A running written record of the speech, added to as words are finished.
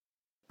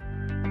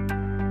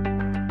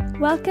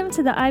Welcome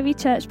to the Ivy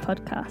Church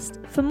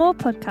podcast. For more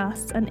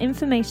podcasts and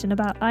information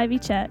about Ivy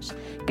Church,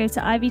 go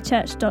to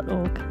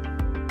ivychurch.org.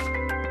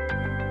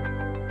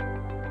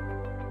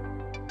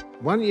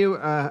 Why don't you,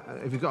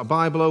 if you've got a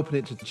Bible, open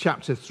it to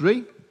chapter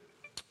 3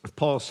 of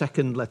Paul's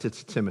second letter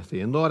to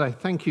Timothy. And Lord, I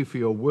thank you for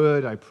your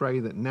word. I pray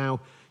that now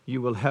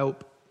you will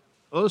help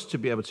us to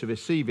be able to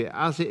receive it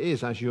as it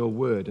is, as your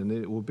word, and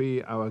it will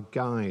be our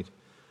guide,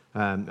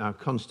 our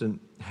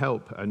constant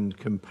help and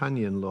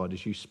companion, Lord,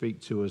 as you speak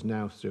to us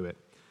now through it.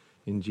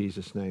 In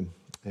Jesus' name,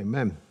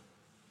 amen.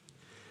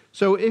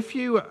 So if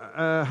you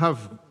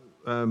have,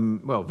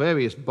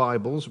 various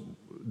Bibles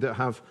that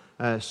have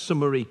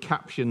summary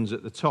captions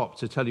at the top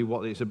to tell you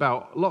what it's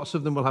about, lots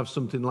of them will have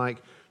something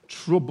like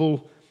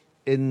trouble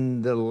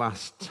in the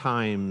last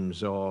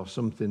times or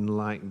something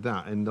like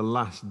that, in the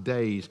last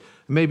days.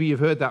 Maybe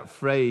you've heard that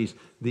phrase,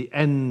 the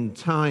end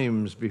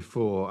times,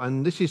 before.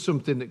 And this is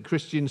something that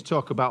Christians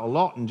talk about a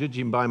lot, and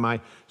judging by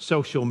my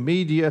social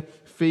media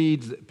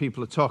feeds, that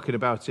people are talking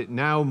about it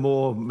now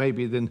more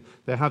maybe than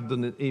they have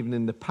done it even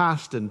in the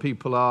past, and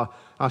people are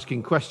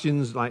asking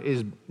questions like,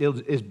 is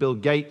Bill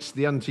Gates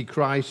the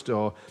Antichrist,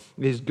 or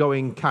is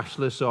going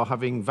cashless or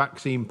having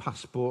vaccine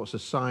passports a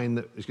sign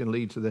that is going to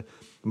lead to the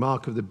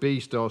mark of the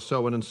beast, or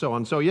so on and so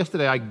on. So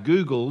yesterday I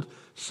Googled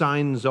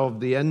signs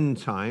of the end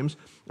times,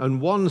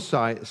 and one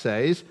site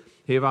says,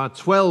 here are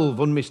 12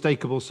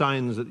 unmistakable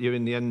signs that you're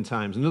in the end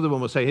times. Another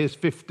one will say, here's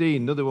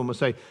 15. Another one will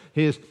say,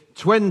 here's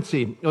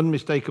 20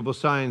 unmistakable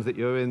signs that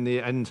you're in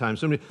the end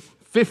times.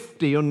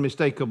 50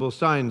 unmistakable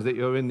signs that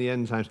you're in the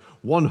end times.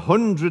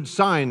 100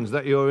 signs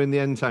that you're in the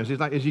end times. It's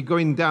like as you're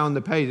going down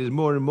the page, there's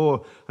more and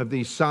more of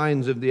these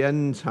signs of the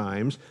end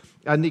times.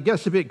 And it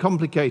gets a bit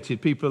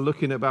complicated. People are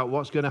looking about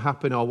what's going to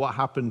happen, or what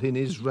happened in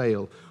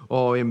Israel,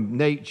 or in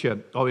nature,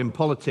 or in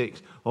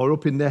politics, or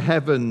up in the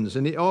heavens.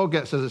 And it all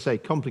gets, as I say,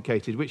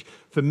 complicated, which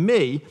for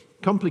me,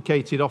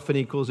 complicated often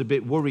equals a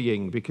bit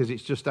worrying, because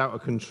it's just out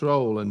of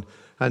control.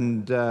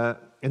 And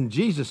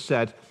Jesus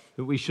said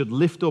that we should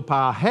lift up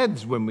our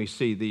heads when we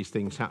see these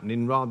things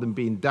happening, rather than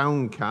being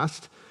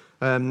downcast.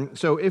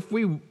 So if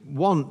we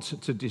want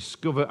to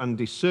discover and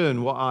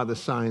discern what are the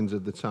signs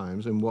of the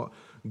times and what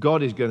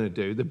God is going to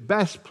do, the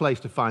best place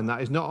to find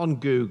that is not on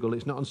Google,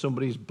 it's not on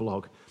somebody's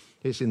blog,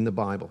 it's in the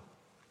Bible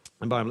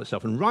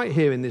itself. And right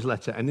here in this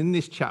letter and in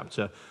this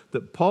chapter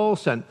that Paul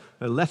sent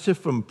a letter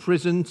from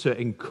prison to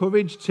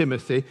encourage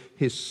Timothy,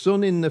 his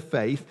son in the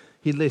faith,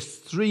 he lists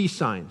three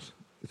signs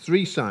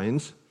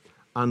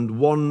and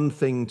one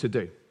thing to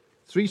do.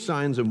 3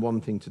 signs and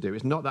one thing to do.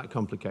 It's not that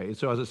complicated.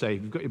 So as I say,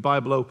 if you've got your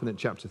Bible open at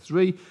chapter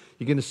 3,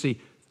 you're going to see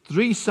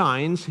 3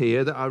 signs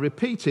here that are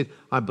repeated,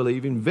 I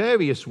believe, in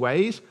various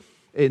ways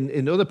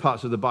in other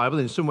parts of the Bible.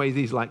 In some ways,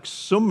 these like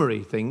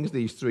summary things,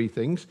 these 3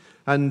 things,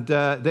 and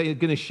they're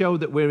going to show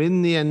that we're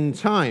in the end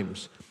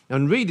times.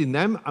 And reading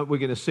them, we're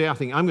going to see, I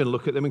think I'm going to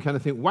look at them and kind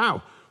of think,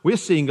 wow, we're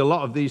seeing a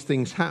lot of these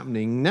things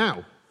happening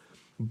now.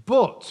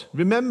 But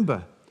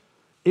remember,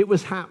 it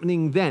was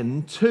happening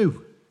then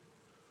too.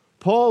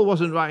 Paul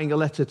wasn't writing a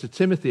letter to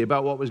Timothy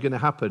about what was going to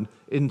happen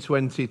in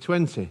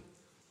 2020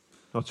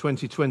 or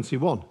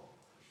 2021.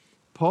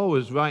 Paul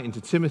was writing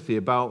to Timothy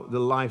about the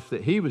life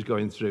that he was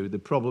going through, the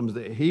problems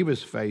that he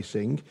was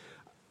facing.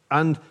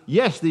 And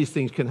yes, these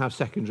things can have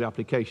secondary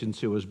application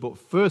to us, but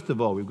first of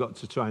all, we've got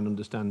to try and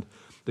understand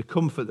the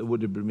comfort that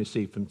would have been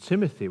received from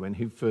Timothy when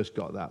he first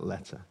got that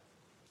letter.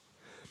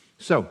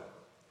 So,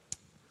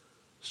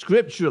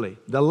 scripturally,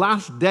 the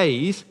last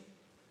days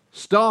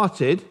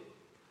started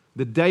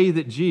the day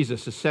that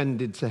Jesus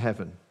ascended to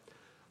heaven.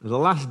 The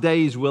last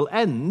days will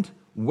end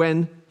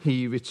when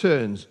he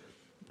returns.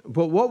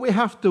 But what we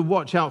have to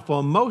watch out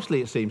for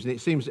mostly, it seems,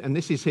 and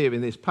this is here in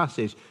this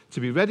passage,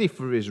 to be ready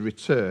for his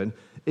return,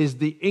 is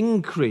the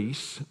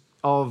increase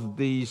of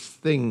these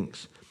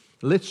things.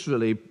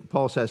 Literally,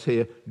 Paul says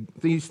here,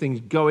 these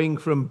things going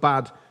from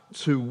bad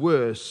to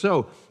worse.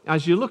 So,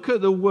 as you look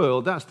at the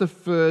world, that's the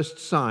first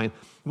sign.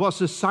 What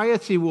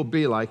society will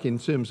be like in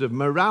terms of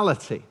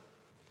morality,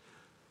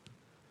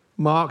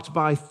 marked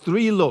by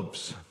 3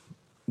 loves.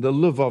 The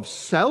love of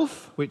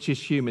self, which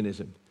is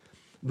humanism.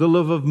 The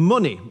love of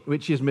money,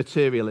 which is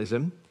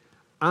materialism,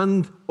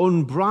 and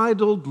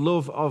unbridled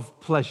love of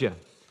pleasure,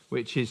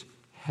 which is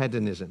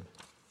hedonism.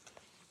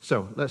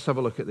 So let's have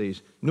a look at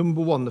these.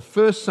 Number 1, the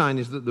first sign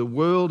is that the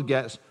world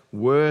gets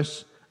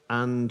worse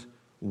and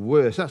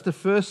worse. That's the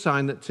first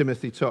sign that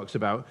Timothy talks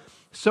about.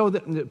 So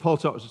that Paul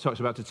talks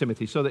about to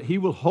Timothy, so that he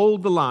will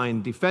hold the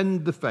line,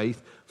 defend the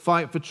faith,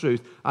 fight for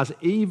truth, as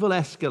evil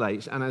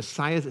escalates and as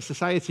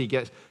society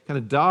gets kind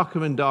of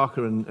darker and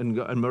darker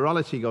and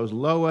morality goes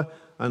lower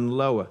and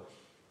lower.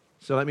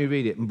 So let me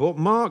read it. But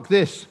mark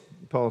this,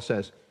 Paul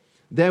says,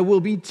 there will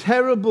be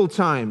terrible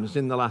times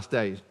in the last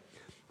days.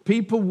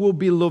 People will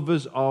be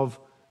lovers of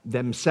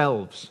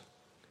themselves,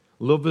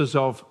 lovers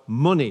of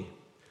money,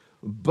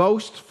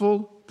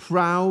 boastful,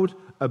 proud,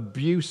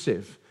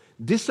 abusive,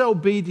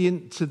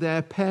 disobedient to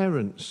their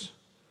parents,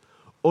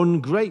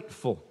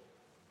 ungrateful,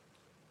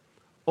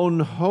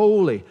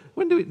 unholy.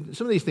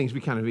 Some of these things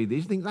we kind of read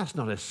these, think that's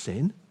not a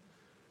sin.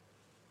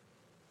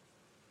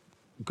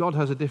 God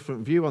has a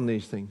different view on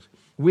these things.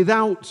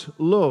 Without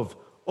love,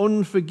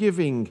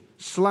 unforgiving,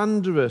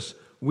 slanderous,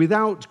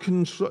 without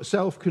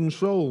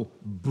self-control,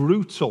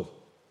 brutal.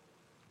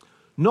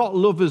 Not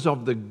lovers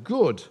of the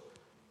good,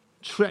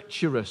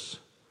 treacherous,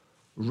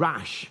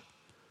 rash,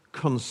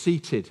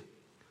 conceited.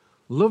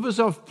 Lovers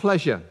of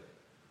pleasure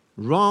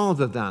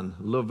rather than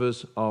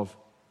lovers of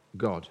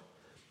God.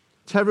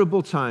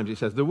 Terrible times, it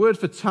says. The word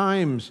for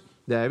times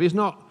there is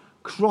not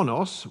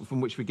chronos, from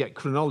which we get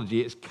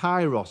chronology. It's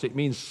kairos. It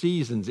means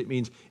seasons. It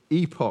means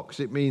epochs.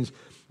 It means,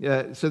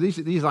 so these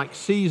are like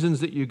seasons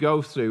that you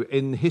go through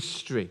in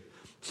history.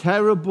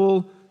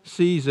 Terrible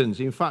seasons.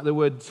 In fact, the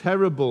word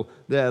terrible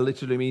there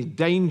literally means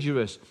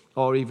dangerous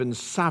or even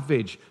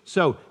savage.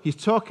 So he's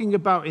talking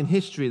about in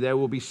history there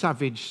will be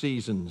savage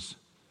seasons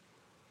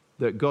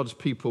that God's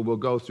people will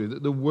go through,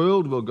 that the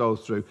world will go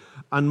through,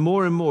 and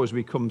more as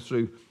we come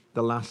through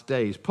the last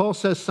days. Paul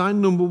says,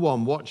 sign number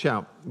one, watch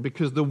out,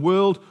 because the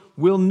world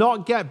will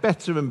not get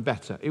better and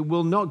better. It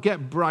will not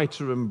get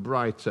brighter and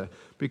brighter,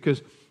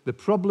 because the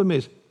problem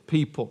is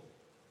people.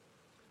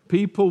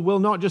 People will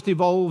not just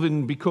evolve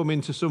and become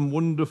into some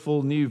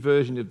wonderful new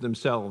version of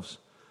themselves.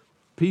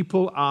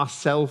 People are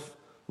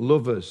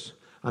self-lovers,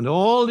 and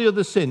all the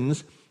other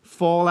sins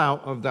fall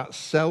out of that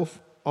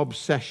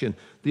self-obsession.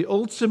 The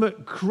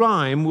ultimate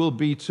crime will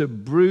be to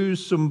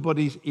bruise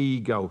somebody's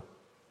ego.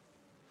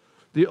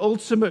 The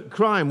ultimate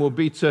crime will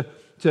be to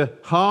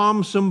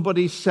harm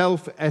somebody's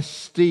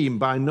self-esteem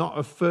by not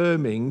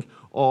affirming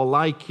or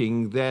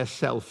liking their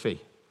selfie.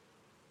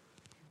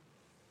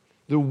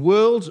 The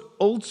world's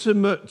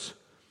ultimate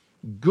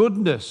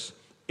goodness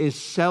is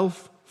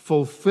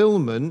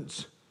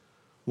self-fulfillment,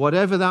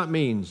 whatever that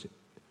means.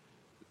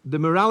 The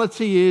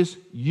morality is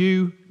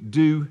you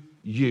do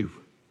you.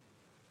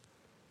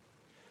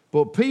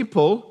 But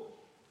people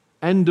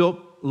end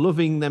up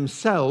loving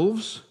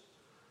themselves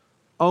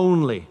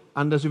only.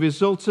 And as a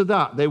result of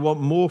that, they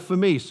want more for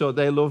me, so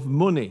they love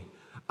money.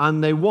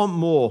 And they want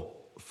more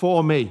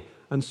for me,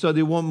 and so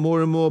they want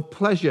more and more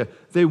pleasure.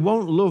 They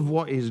won't love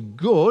what is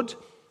good.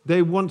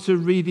 They want to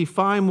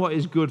redefine what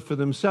is good for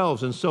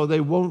themselves, and so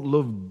they won't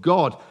love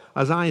God.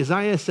 As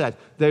Isaiah said,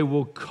 they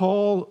will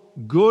call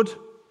good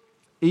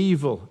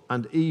evil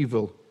and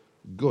evil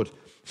good.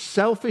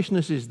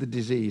 Selfishness is the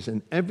disease,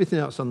 and everything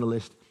else on the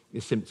list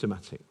is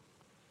symptomatic.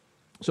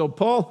 So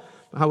Paul,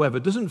 however,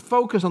 doesn't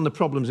focus on the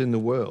problems in the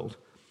world,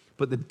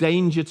 but the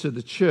danger to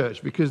the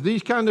church, because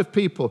these kind of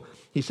people,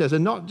 he says, are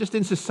not just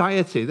in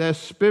society. Their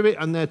spirit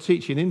and their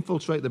teaching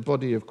infiltrate the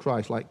body of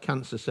Christ like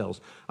cancer cells,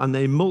 and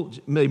they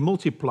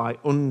multiply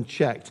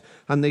unchecked,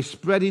 and they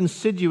spread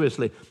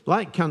insidiously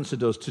like cancer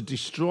does to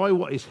destroy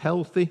what is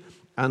healthy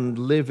and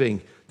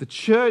living. The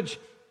church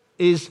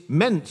is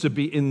meant to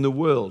be in the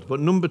world, but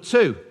number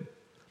two,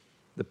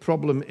 the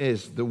problem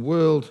is the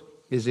world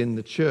is in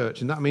the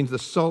church, and that means the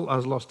salt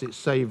has lost its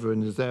savor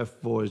and is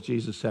therefore, as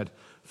Jesus said,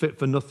 fit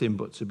for nothing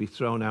but to be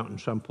thrown out and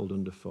trampled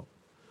underfoot.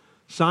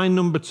 Sign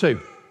number two,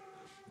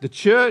 the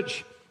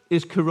church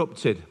is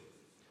corrupted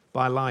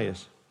by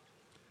liars.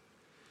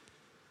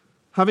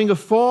 Having a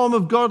form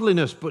of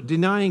godliness but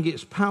denying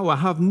its power,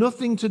 have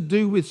nothing to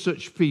do with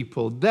such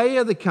people. They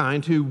are the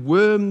kind who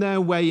worm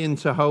their way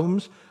into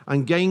homes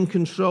and gain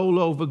control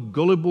over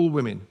gullible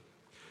women,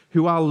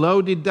 who are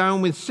loaded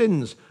down with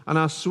sins and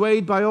are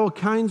swayed by all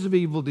kinds of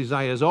evil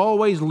desires,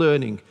 always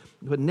learning,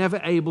 but never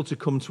able to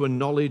come to a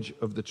knowledge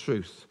of the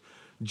truth.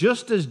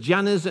 Just as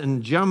Jannes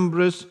and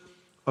Jambres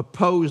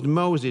opposed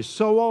Moses,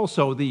 so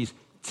also these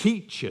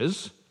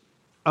teachers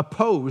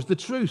oppose the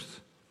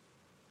truth.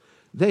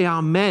 They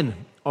are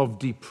men of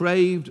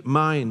depraved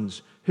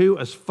minds who,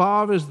 as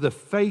far as the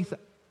faith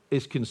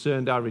is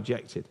concerned, are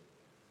rejected.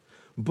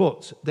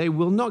 But they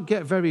will not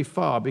get very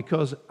far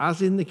because,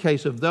 as in the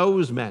case of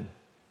those men,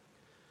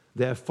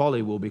 their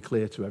folly will be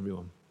clear to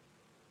everyone.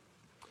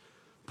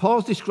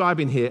 Paul's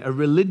describing here a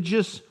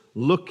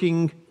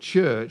religious-looking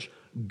church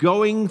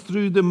going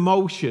through the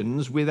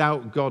motions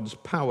without God's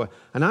power.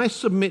 And I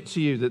submit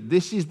to you that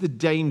this is the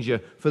danger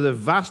for the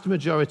vast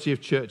majority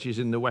of churches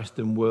in the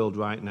Western world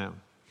right now.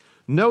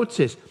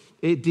 Notice,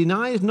 it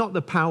denies not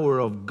the power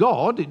of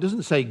God. It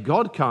doesn't say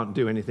God can't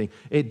do anything.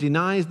 It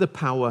denies the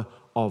power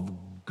of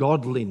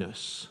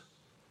godliness.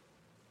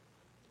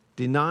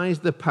 Denies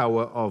the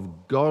power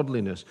of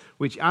godliness,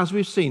 which, as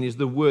we've seen, is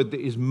the word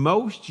that is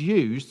most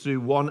used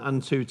through 1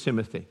 and 2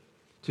 Timothy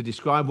to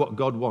describe what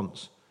God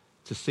wants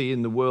to see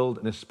in the world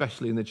and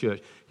especially in the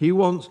church. He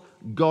wants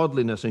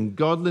godliness, and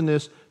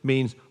godliness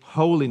means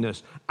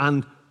holiness,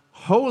 and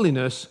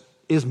holiness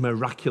is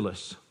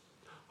miraculous.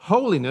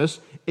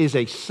 Holiness is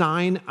a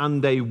sign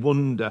and a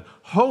wonder.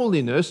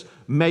 Holiness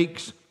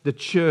makes the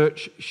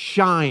church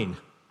shine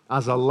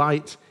as a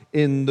light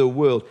in the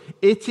world.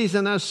 It is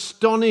an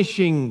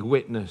astonishing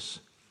witness.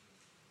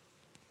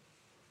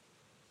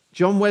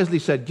 John Wesley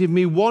said, "Give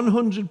me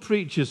 100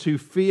 preachers who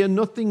fear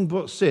nothing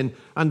but sin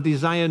and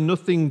desire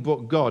nothing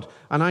but God,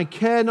 and I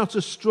care not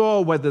a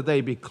straw whether they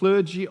be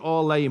clergy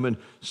or laymen.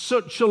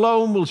 Such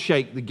alone will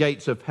shake the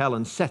gates of hell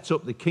and set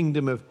up the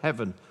kingdom of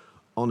heaven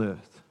on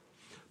earth."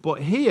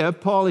 But here,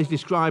 Paul is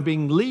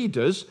describing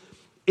leaders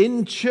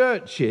in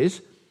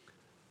churches,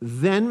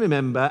 then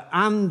remember,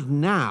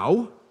 and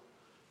now,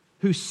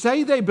 who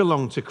say they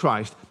belong to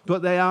Christ,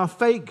 but they are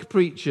fake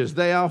preachers,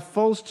 they are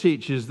false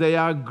teachers, they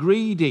are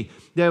greedy,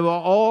 they are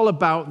all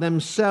about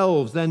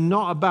themselves, they're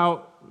not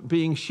about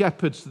being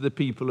shepherds to the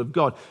people of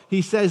God.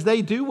 He says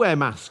they do wear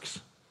masks.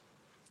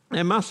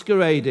 They're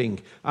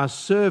masquerading as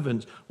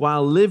servants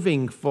while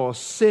living for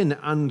sin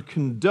and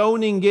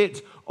condoning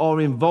it or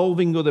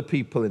involving other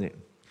people in it.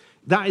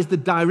 That is the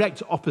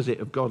direct opposite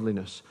of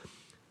godliness.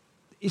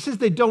 He says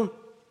they don't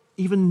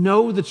even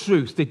know the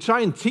truth. They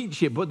try and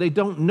teach it, but they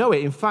don't know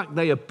it. In fact,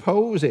 they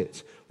oppose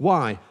it.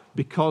 Why?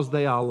 Because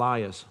they are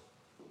liars.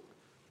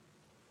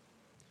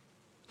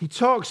 He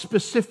talks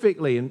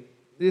specifically, and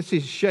this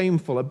is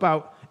shameful,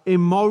 about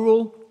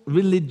immoral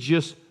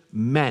religious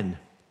men.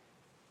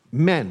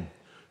 Men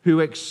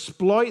who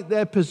exploit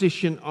their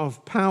position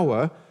of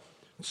power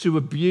to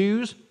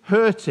abuse,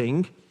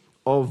 hurting,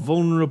 or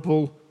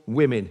vulnerable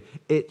women.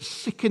 It's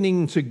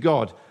sickening to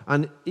God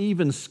and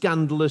even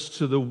scandalous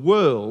to the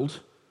world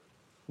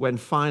when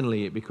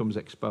finally it becomes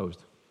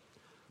exposed.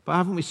 But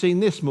haven't we seen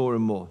this more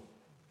and more?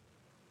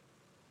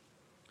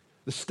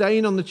 The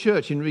stain on the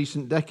church in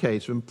recent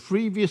decades from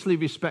previously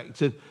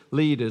respected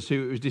leaders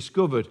who it was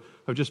discovered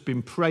have just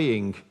been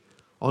preying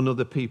on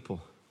other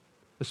people,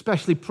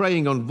 especially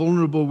preying on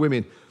vulnerable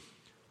women,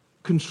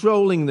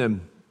 controlling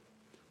them,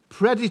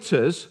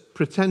 predators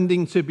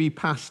pretending to be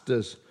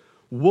pastors,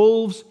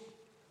 wolves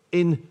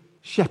in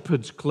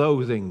shepherd's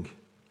clothing.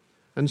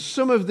 And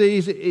some of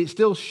these, it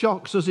still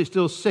shocks us, it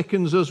still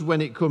sickens us when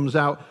it comes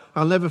out.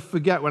 I'll never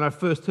forget when I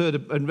first heard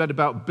and read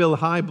about Bill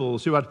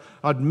Hybels, who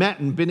I'd met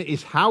and been at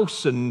his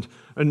house and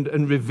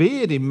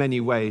revered in many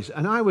ways.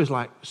 And I was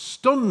like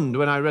stunned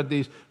when I read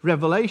these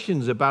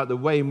revelations about the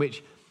way in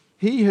which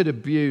he had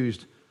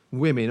abused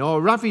women.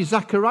 Or Ravi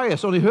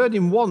Zacharias, only heard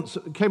him once,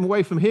 came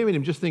away from hearing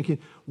him just thinking,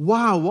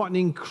 wow, what an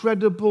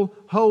incredible,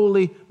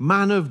 holy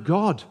man of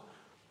God.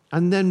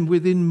 And then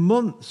within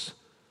months,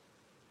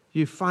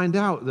 you find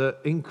out that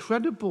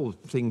incredible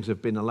things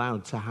have been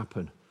allowed to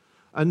happen.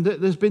 And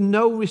that there's been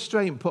no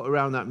restraint put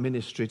around that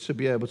ministry to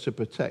be able to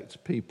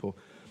protect people.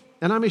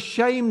 And I'm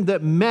ashamed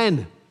that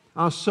men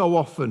are so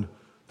often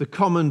the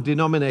common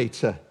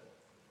denominator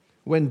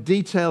when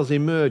details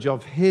emerge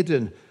of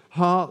hidden,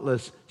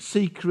 heartless,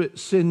 secret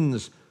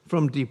sins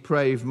from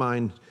depraved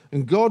minds.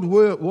 And God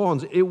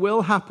warns, it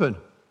will happen.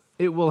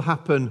 It will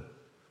happen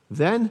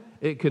then.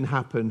 It can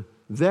happen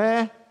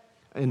there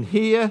and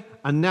here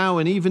and now,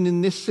 and even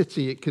in this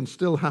city, it can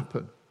still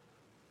happen.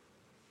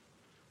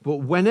 But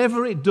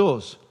whenever it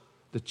does,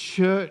 the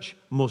church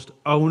must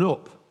own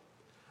up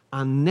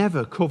and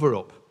never cover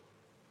up,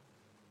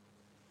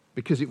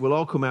 because it will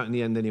all come out in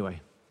the end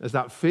anyway. As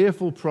that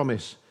fearful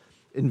promise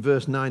in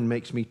verse 9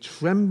 makes me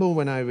tremble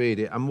when I read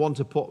it and want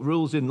to put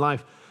rules in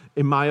life,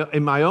 in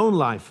my own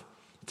life,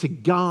 to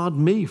guard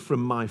me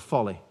from my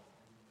folly.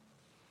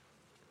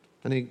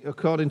 And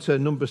according to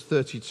Numbers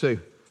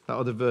 32, that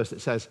other verse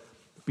that says,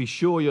 be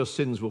sure your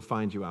sins will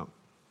find you out.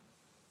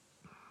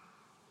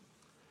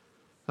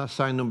 That's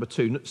sign number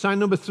 2. Sign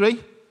number 3.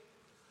 You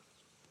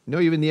know,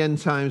 you're in the end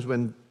times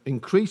when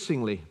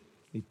increasingly,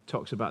 he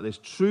talks about this,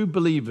 true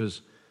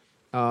believers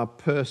are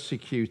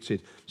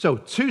persecuted. So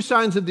 2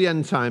 signs of the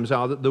end times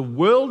are that the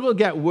world will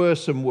get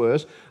worse and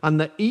worse,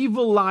 and the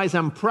evil lies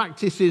and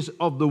practices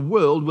of the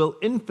world will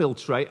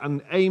infiltrate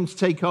and aim to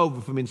take over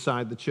from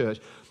inside the church.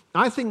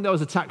 I think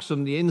those attacks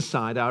from the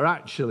inside are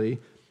actually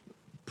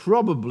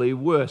probably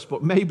worse,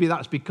 but maybe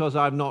that's because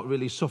I've not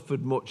really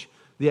suffered much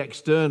the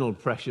external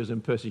pressures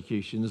and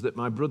persecutions that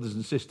my brothers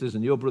and sisters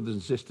and your brothers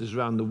and sisters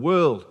around the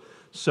world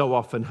so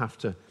often have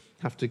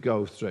to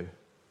go through.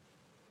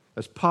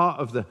 As part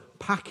of the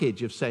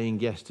package of saying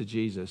yes to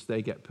Jesus,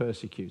 they get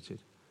persecuted.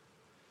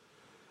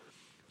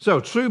 So,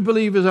 true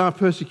believers are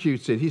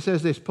persecuted. He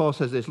says this, Paul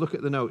says this, look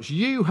at the notes.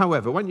 You,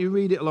 however, when you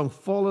read it along,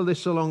 follow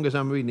this along as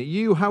I'm reading it.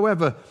 You,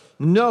 however,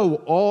 know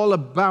all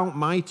about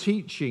my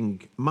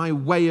teaching, my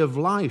way of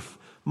life,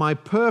 my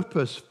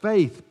purpose,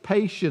 faith,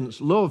 patience,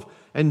 love,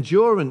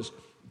 endurance,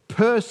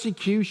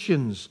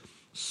 persecutions,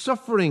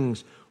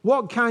 sufferings.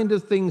 What kind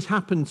of things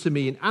happened to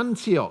me in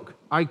Antioch,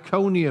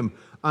 Iconium,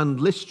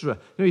 and Lystra? You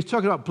know, he's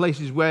talking about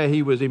places where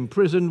he was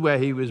imprisoned, where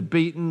he was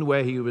beaten,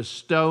 where he was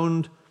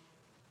stoned.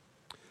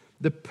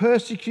 The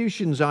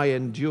persecutions I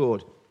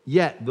endured,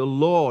 yet the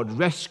Lord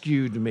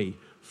rescued me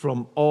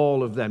from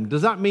all of them.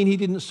 Does that mean he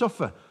didn't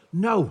suffer?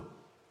 No.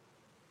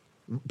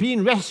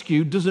 Being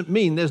rescued doesn't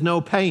mean there's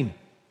no pain.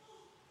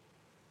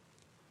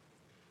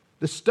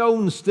 The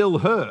stones still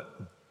hurt.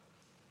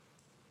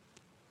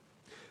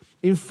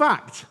 In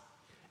fact,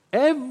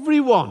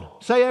 everyone,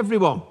 say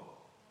everyone.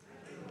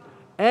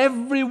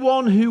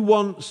 Everyone who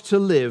wants to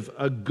live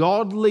a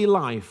godly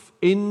life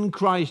in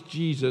Christ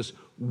Jesus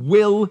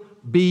will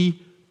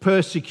be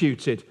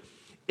persecuted.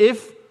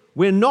 If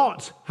we're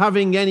not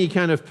having any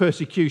kind of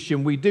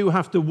persecution, we do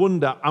have to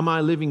wonder, am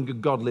I living a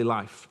godly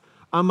life?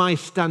 Am I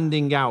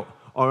standing out,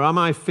 or am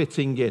I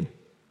fitting in?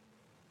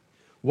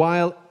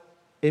 While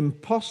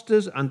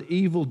impostors and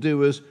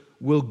evildoers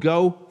will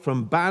go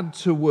from bad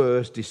to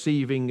worse,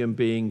 deceiving and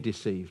being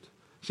deceived.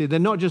 See, they're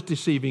not just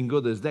deceiving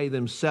others, they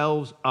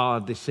themselves are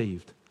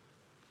deceived.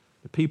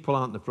 The people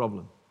aren't the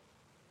problem.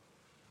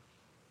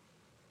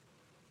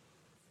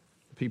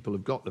 The people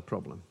have got the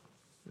problem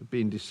of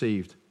being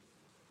deceived.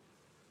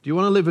 Do you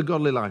want to live a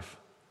godly life?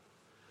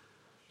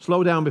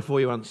 Slow down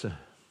before you answer.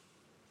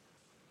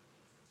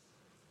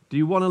 Do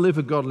you want to live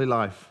a godly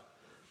life?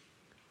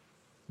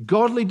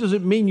 Godly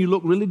doesn't mean you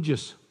look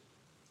religious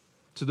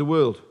to the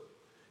world.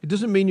 It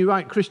doesn't mean you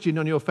write Christian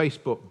on your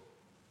Facebook.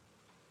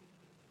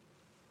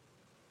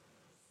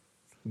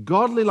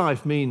 Godly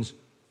life means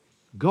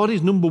God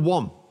is number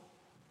one.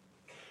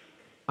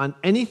 And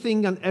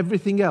anything and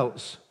everything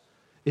else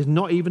is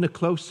not even a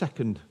close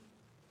second.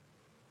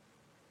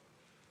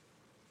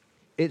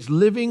 It's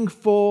living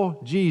for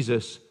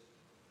Jesus.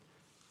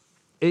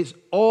 It's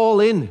all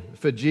in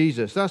for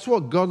Jesus. That's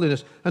what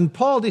godliness. And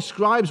Paul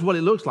describes what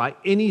it looks like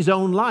in his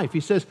own life. He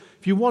says,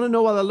 if you want to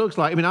know what that looks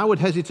like, I would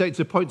hesitate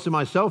to point to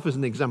myself as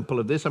an example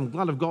of this. I'm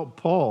glad I've got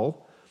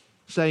Paul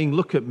saying,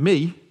 look at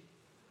me,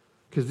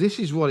 because this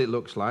is what it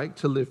looks like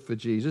to live for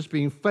Jesus.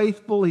 Being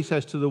faithful, he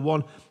says, to the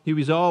one who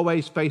is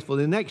always faithful.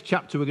 In the next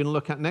chapter we're going to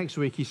look at next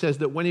week, he says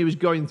that when he was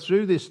going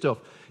through this stuff,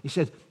 he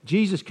said,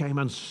 Jesus came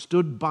and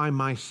stood by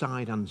my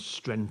side and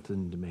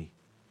strengthened me.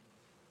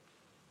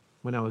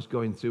 When I was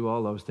going through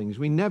all those things.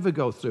 We never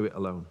go through it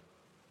alone.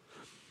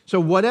 So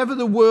whatever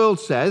the world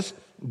says,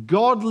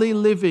 godly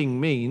living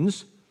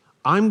means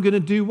I'm going to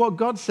do what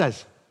God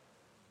says.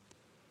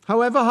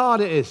 However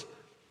hard it is.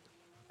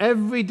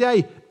 Every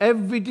day,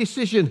 every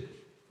decision.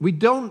 We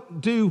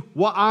don't do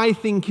what I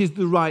think is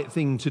the right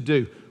thing to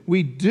do.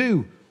 We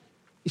do.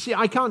 You see,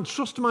 I can't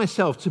trust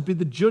myself to be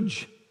the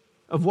judge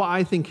of what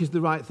I think is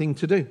the right thing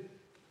to do.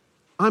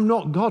 I'm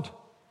not God.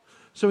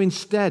 So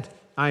instead,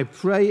 I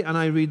pray and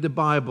I read the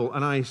Bible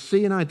and I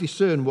see and I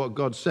discern what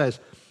God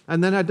says.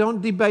 And then I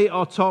don't debate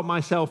or talk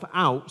myself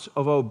out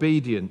of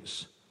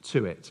obedience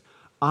to it.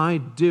 I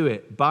do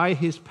it by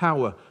His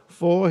power,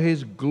 for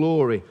His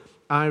glory.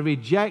 I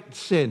reject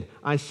sin.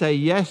 I say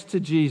yes to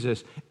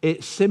Jesus.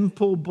 It's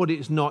simple, but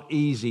it's not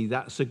easy.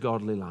 That's a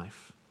godly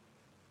life.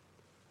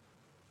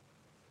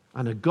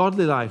 And a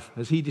godly life,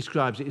 as he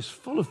describes it, is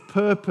full of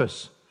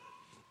purpose,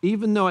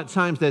 even though at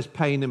times there's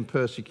pain and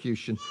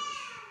persecution.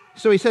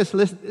 So he says,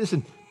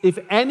 listen, if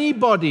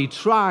anybody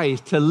tries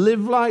to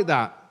live like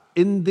that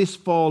in this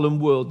fallen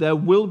world, there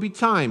will be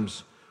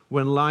times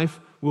when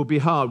life will be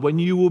hard, when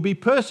you will be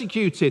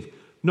persecuted,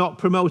 not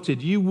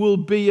promoted. You will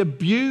be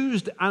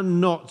abused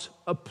and not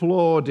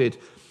applauded.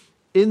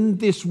 In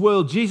this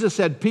world, Jesus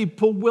said,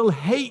 people will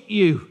hate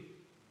you.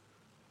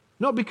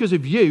 Not because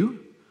of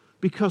you,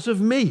 because of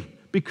me,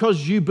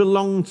 because you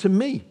belong to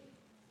me.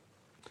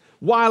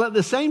 While at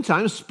the same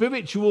time,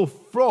 spiritual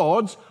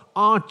frauds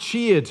are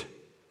cheered.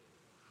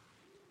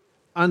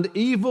 And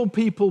evil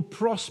people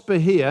prosper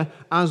here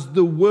as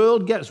the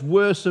world gets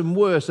worse and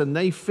worse, and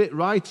they fit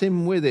right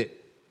in with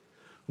it.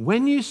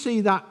 When you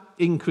see that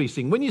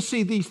increasing, when you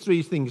see these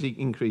three things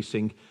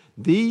increasing,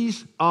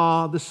 these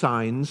are the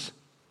signs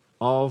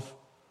of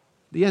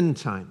the end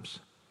times.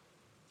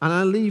 And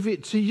I leave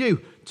it to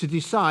you to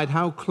decide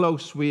how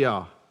close we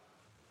are.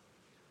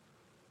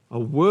 A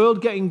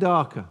world getting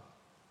darker,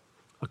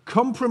 a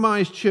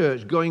compromised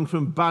church going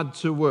from bad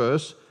to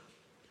worse,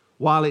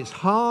 while it's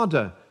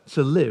harder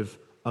to live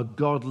a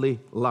godly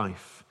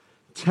life.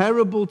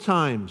 Terrible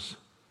times,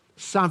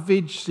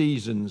 savage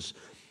seasons.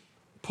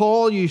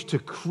 Paul used to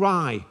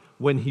cry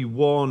when he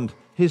warned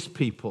his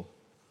people.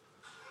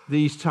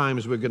 These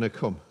times were going to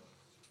come.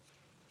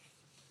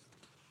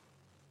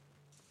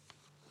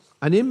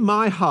 And in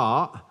my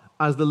heart,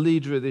 as the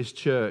leader of this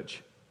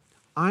church,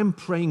 I'm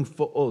praying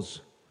for us.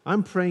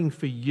 I'm praying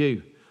for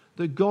you,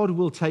 that God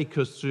will take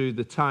us through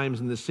the times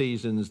and the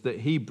seasons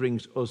that He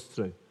brings us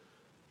through.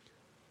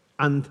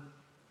 And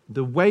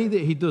the way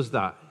that He does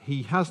that,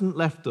 He hasn't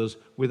left us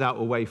without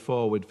a way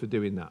forward for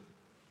doing that.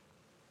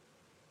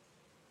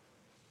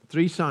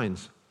 3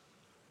 signs,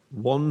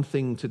 1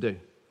 thing to do.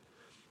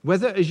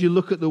 Whether as you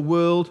look at the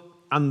world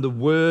and the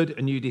Word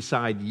and you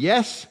decide,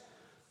 yes,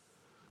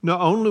 not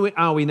only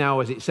are we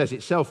now, as it says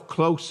itself,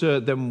 closer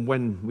than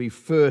when we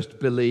first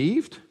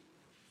believed,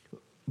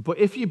 but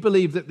if you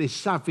believe that this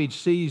savage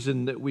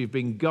season that we've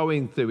been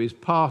going through is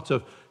part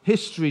of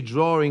history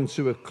drawing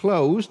to a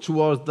close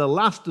towards the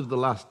last of the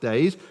last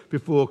days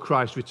before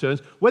Christ returns,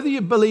 whether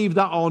you believe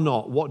that or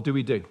not, what do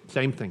we do?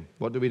 Same thing.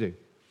 What do we do?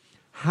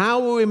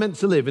 How are we meant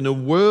to live in a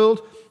world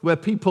where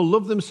people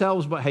love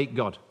themselves but hate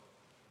God?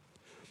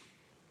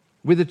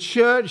 With a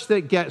church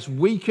that gets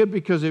weaker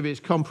because of its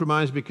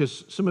compromise,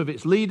 because some of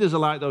its leaders are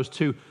like those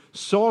 2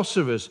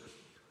 sorcerers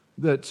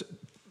that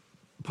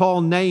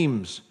Paul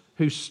names,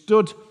 who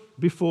stood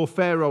before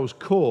Pharaoh's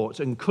court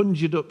and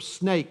conjured up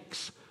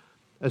snakes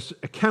as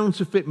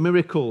counterfeit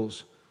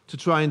miracles to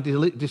try and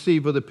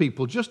deceive other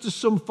people. Just as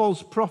some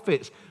false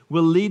prophets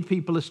will lead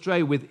people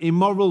astray with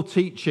immoral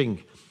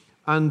teaching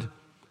and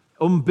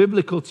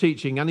unbiblical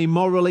teaching and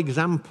immoral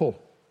example,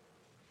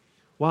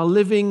 while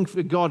living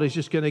for God is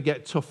just going to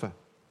get tougher.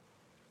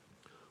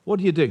 What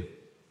do?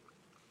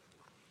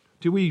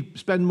 Do we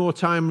spend more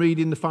time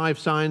reading the 5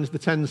 signs, the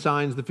 10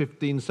 signs, the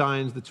 15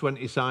 signs, the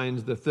 20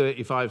 signs, the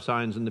 35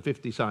 signs, and the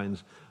 50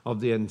 signs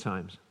of the end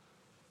times?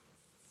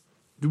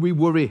 Do we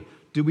worry?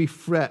 Do we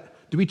fret?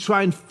 Do we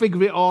try and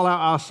figure it all out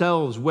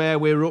ourselves, where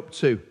we're up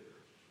to?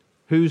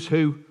 Who's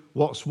who,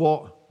 what's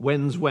what,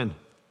 when's when?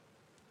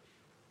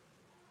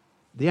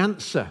 The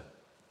answer,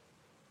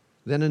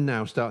 then and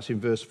now, starts in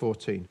verse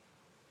 14.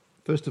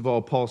 First of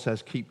all, Paul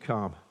says, keep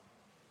calm.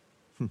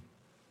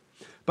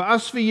 But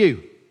as for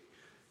you,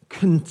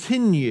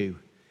 continue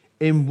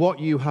in what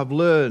you have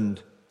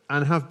learned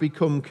and have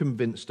become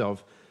convinced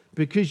of,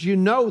 because you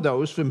know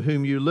those from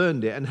whom you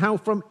learned it, and how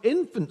from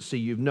infancy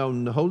you've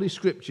known the Holy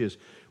Scriptures,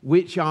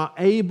 which are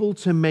able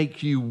to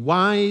make you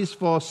wise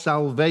for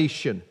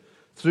salvation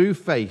through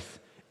faith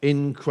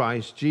in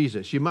Christ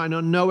Jesus. You might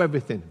not know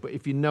everything, but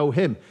if you know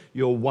him,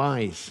 you're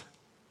wise.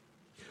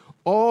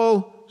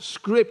 All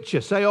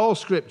Scripture, say all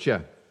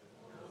Scripture.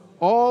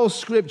 All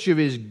Scripture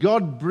is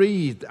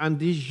God-breathed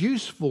and is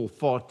useful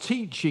for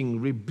teaching,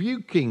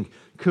 rebuking,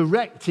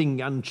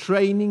 correcting, and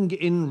training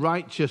in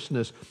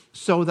righteousness,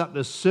 so that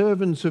the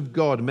servants of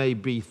God may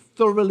be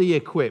thoroughly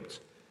equipped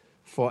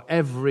for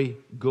every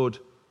good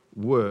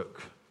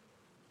work.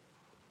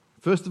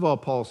 First of all,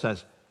 Paul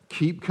says,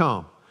 keep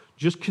calm.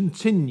 Just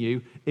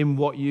continue in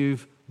what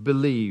you've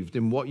believed,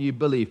 in what you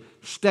believe.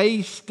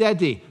 Stay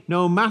steady,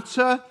 no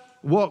matter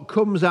what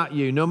comes at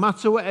you, no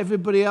matter what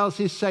everybody else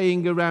is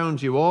saying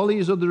around you, all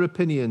these other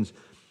opinions.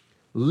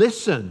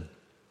 Listen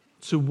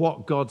to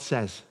what God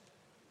says.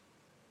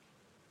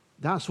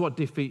 That's what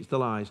defeats the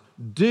lies.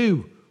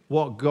 Do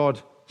what God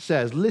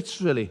says.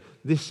 Literally,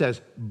 this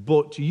says,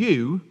 but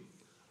you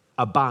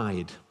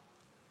abide.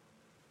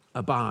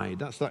 Abide.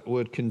 That's that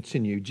word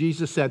continue.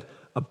 Jesus said,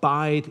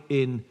 abide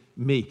in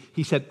me.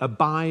 He said,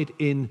 abide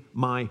in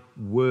my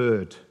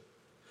word.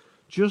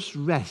 Just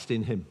rest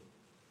in him.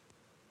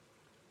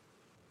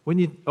 When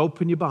you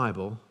open your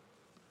Bible,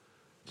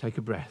 take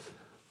a breath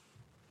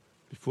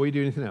before you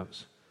do anything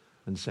else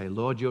and say,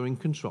 Lord, you're in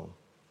control,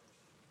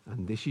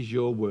 and this is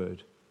your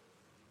word,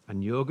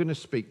 and you're going to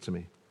speak to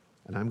me,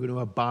 and I'm going to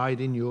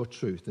abide in your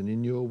truth and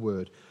in your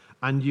word.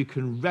 And you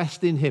can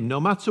rest in him. No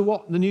matter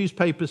what the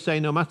newspapers say,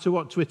 no matter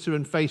what Twitter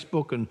and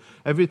Facebook and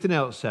everything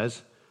else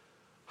says,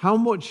 how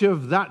much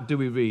of that do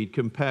we read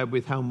compared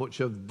with how much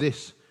of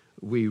this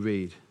we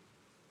read?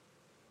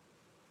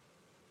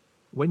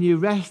 When you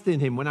rest in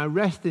him, when I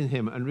rest in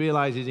him and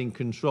realize he's in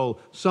control,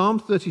 Psalm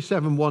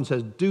 37:1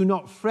 says, do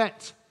not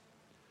fret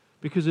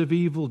because of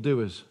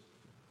evildoers.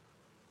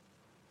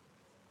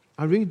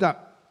 I read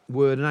that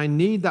word and I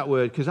need that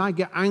word because I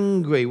get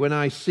angry when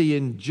I see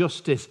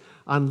injustice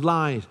and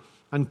lies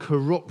and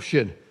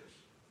corruption.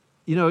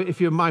 You know, if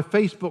you're my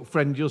Facebook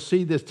friend, you'll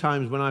see there's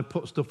times when I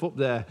put stuff up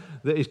there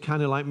that is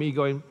kind of like me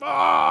going,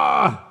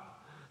 ah!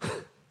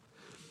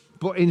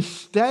 But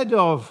instead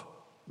of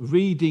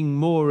reading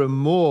more and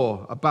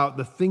more about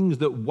the things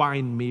that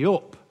wind me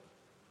up,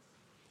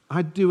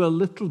 I'd do a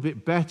little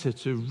bit better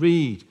to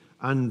read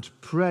and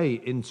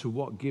pray into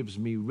what gives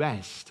me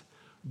rest.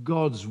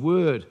 God's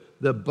word,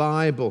 the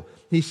Bible.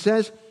 He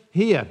says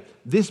here,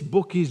 this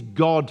book is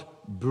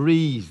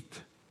God-breathed.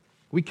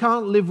 We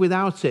can't live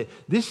without it.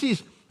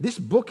 This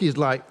book is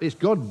like, it's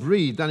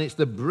God-breathed and it's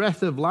the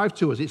breath of life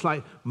to us. It's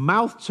like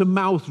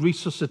mouth-to-mouth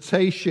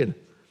resuscitation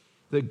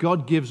that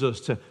God gives us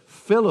to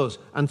fill us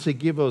and to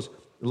give us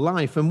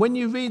life. And when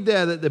you read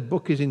there that the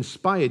book is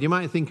inspired, you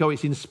might think, oh,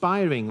 it's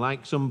inspiring,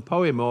 like some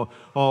poem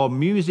or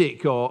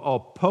music or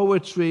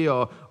poetry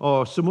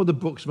or some other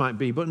books might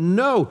be. But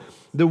no,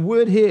 the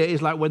word here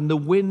is like when the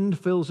wind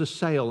fills a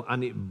sail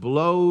and it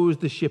blows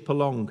the ship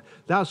along.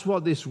 That's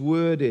what this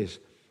word is.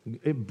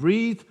 It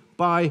breathed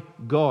by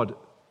God.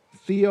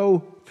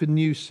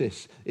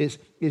 Theopneustos.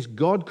 It's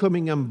God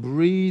coming and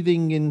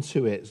breathing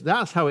into it.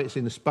 That's how it's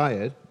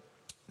inspired.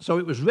 So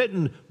it was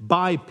written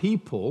by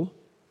people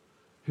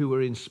who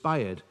were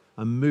inspired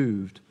and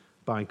moved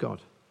by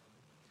God.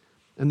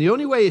 And the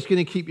only way it's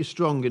going to keep you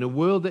strong in a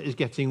world that is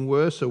getting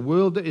worse, a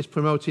world that is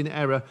promoting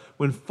error,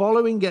 when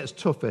following gets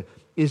tougher,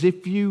 is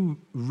if you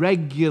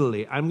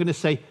regularly, I'm going to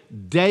say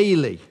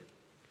daily,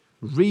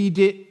 read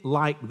it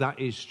like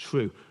that is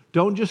true.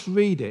 Don't just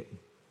read it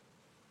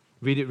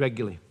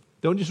regularly.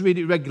 Don't just read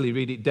it regularly,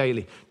 read it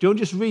daily. Don't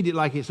just read it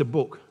like it's a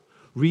book.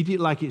 Read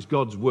it like it's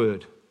God's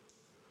word.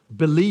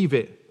 Believe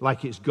it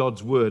like it's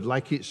God's word,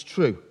 like it's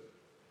true.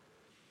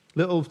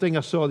 Little thing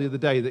I saw the other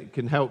day that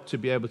can help to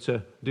be able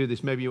to do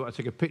this. Maybe you want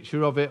to take a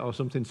picture of it or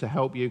something to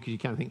help you because you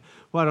can't think,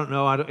 well, I don't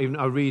know,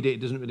 I read it,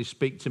 it doesn't really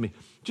speak to me.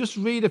 Just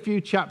read a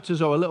few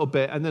chapters or a little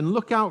bit and then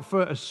look out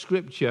for a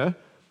scripture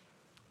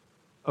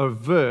or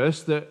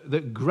verse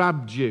that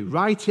grabbed you.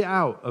 Write it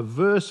out, a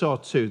verse or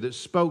two that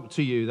spoke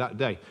to you that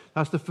day.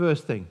 That's the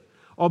first thing.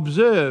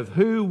 Observe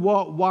who,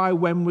 what, why,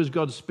 when was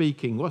God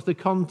speaking? What's the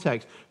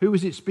context? Who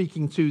was it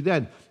speaking to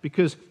then?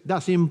 Because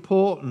that's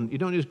important. You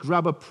don't just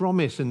grab a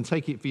promise and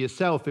take it for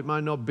yourself. It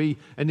might not be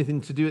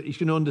anything to do with it. You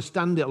can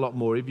understand it a lot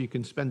more if you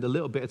can spend a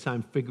little bit of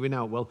time figuring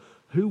out, well,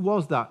 Who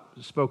was that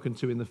spoken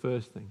to in the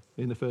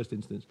first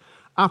instance?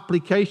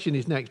 Application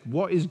is next.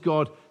 What is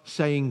God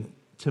saying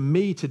to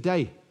me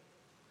today?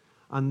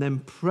 And then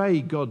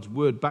pray God's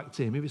word back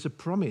to him. If it's a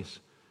promise,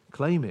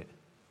 claim it.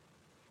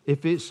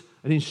 If it's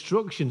an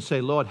instruction, say,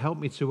 Lord, help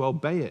me to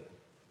obey it.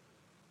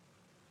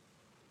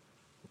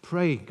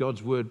 Pray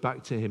God's word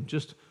back to him.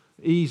 Just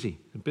easy,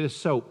 a bit of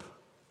soap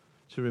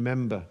to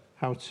remember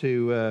how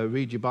to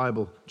read your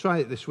Bible. Try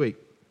it this week.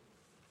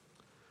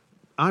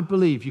 I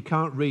believe you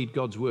can't read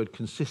God's word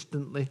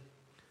consistently,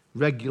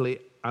 regularly,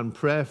 and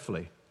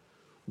prayerfully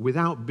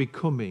without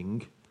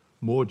becoming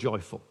more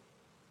joyful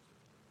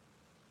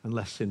and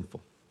less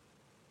sinful,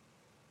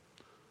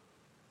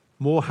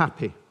 more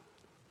happy,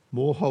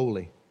 more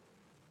holy,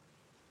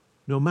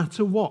 no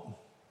matter what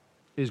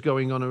is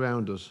going on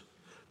around us.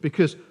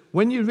 Because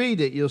when you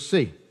read it, you'll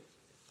see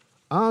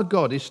our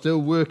God is still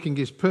working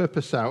his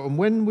purpose out. And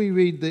when we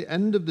read the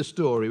end of the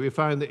story, we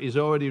find that he's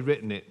already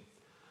written it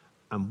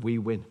and we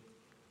win.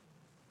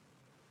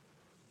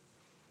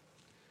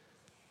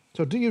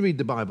 So do you read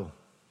the Bible?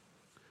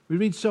 We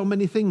read so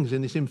many things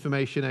in this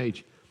information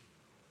age.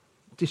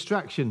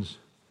 Distractions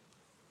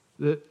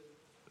that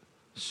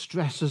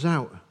stress us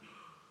out.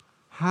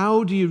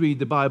 How do you read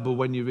the Bible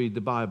when you read the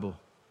Bible?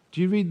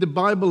 Do you read the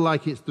Bible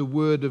like it's the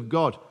Word of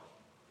God?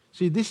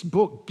 See, this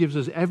book gives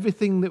us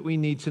everything that we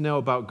need to know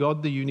about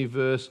God, the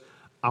universe,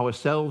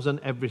 ourselves,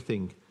 and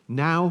everything,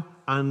 now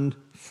and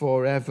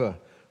forever.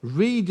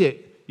 Read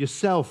it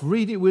yourself,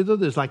 read it with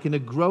others, like in a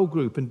grow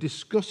group, and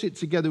discuss it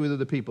together with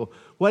other people.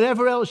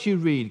 Whatever else you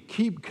read,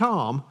 keep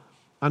calm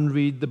and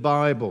read the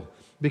Bible,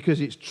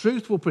 because its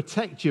truth will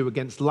protect you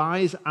against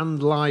lies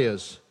and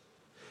liars.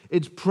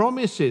 Its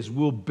promises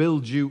will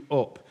build you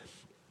up,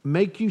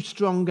 make you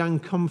strong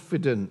and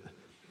confident,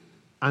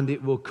 and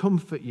it will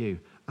comfort you,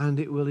 and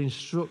it will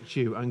instruct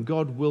you, and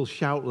God will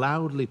shout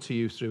loudly to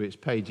you through its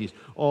pages,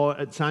 or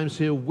at times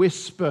he'll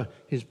whisper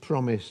his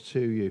promise to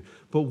you.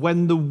 But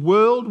when the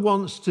world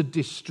wants to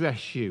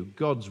distress you,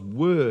 God's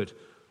word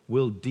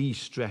will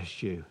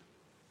de-stress you.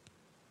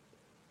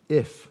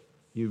 If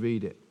you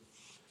read it,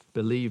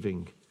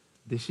 believing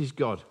this is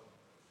God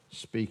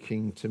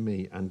speaking to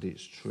me and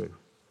it's true,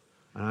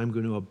 and I'm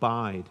going to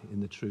abide in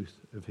the truth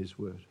of his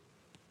word.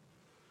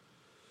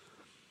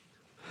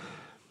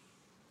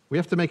 We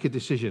have to make a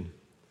decision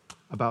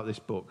about this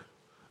book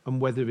and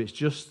whether it's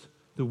just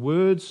the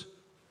words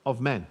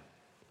of men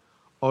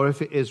or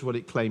if it is what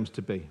it claims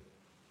to be.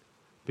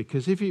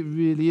 Because if it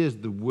really is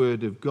the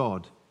word of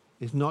God,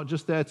 it's not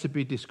just there to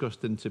be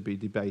discussed and to be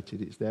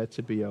debated, it's there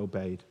to be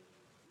obeyed.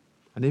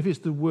 And if it's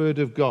the word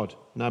of God,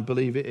 and I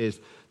believe it is,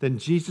 then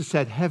Jesus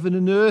said, heaven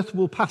and earth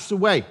will pass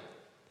away,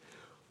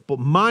 but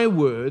my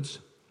words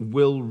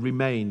will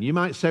remain. You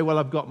might say, well,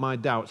 I've got my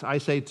doubts. I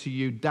say to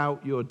you,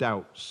 doubt your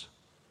doubts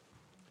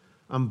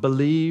and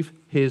believe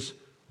his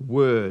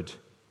word,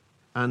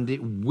 and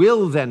it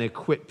will then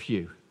equip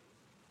you.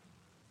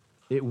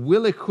 It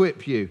will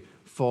equip you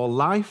for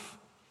life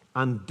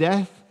and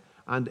death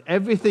and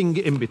everything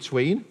in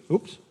between.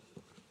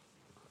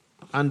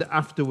 And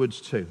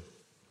afterwards too.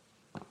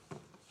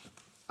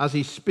 As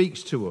he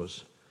speaks to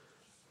us,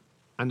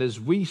 and as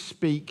we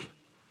speak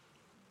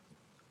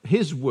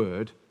his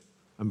word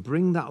and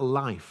bring that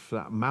life,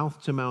 that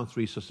mouth-to-mouth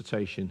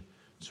resuscitation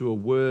to a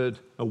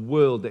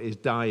world that is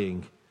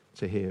dying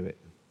to hear it.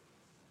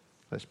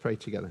 Let's pray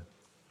together.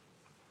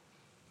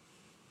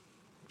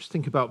 Just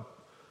think about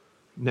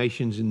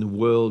nations in the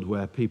world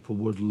where people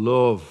would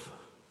love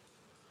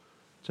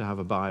to have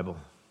a Bible,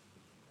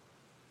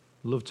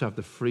 love to have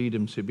the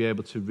freedom to be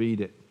able to read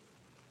it,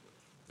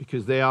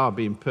 because they are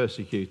being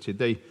persecuted.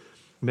 They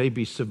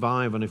maybe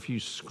survive on a few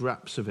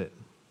scraps of it.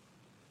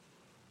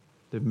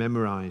 They've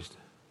memorized.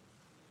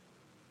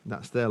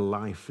 That's their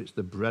life. It's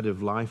the bread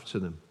of life to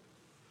them.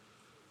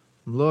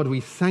 Lord, we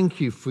thank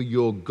you for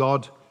your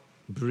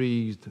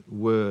God-breathed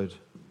word.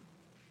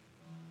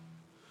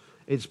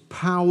 Its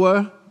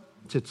power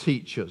to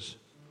teach us,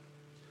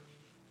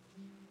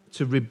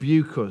 to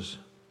rebuke us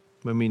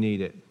when we need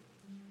it,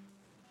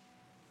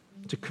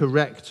 to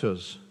correct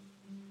us.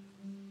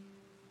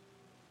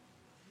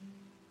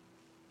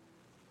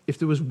 If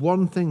there was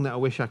one thing that I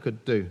wish I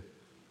could do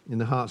in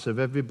the hearts of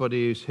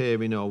everybody who's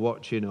hearing or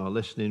watching or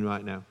listening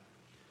right now,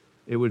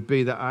 it would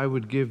be that I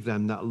would give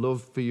them that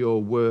love for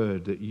your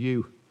word that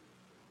you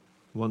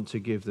want to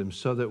give them,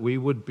 so that we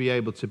would be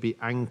able to be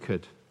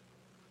anchored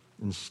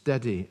and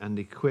steady and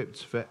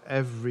equipped for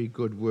every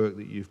good work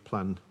that you've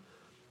planned.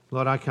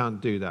 Lord, I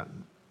can't do that.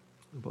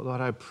 But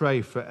Lord, I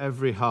pray for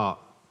every heart.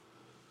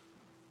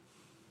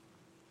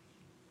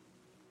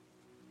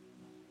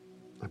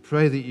 I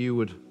pray that you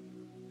would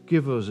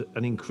give us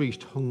an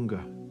increased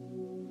hunger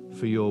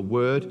for your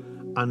word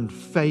and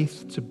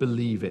faith to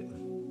believe it.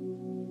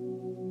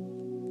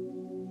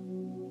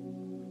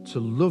 To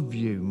love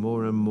you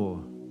more and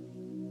more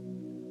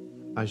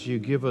as you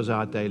give us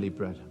our daily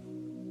bread.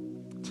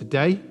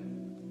 Today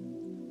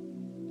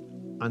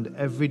and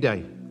every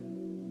day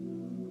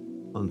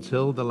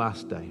until the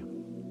last day.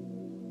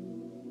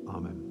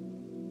 Amen.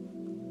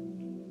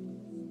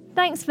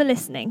 Thanks for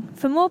listening.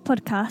 For more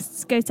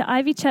podcasts, go to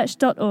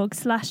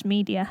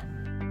ivychurch.org/media.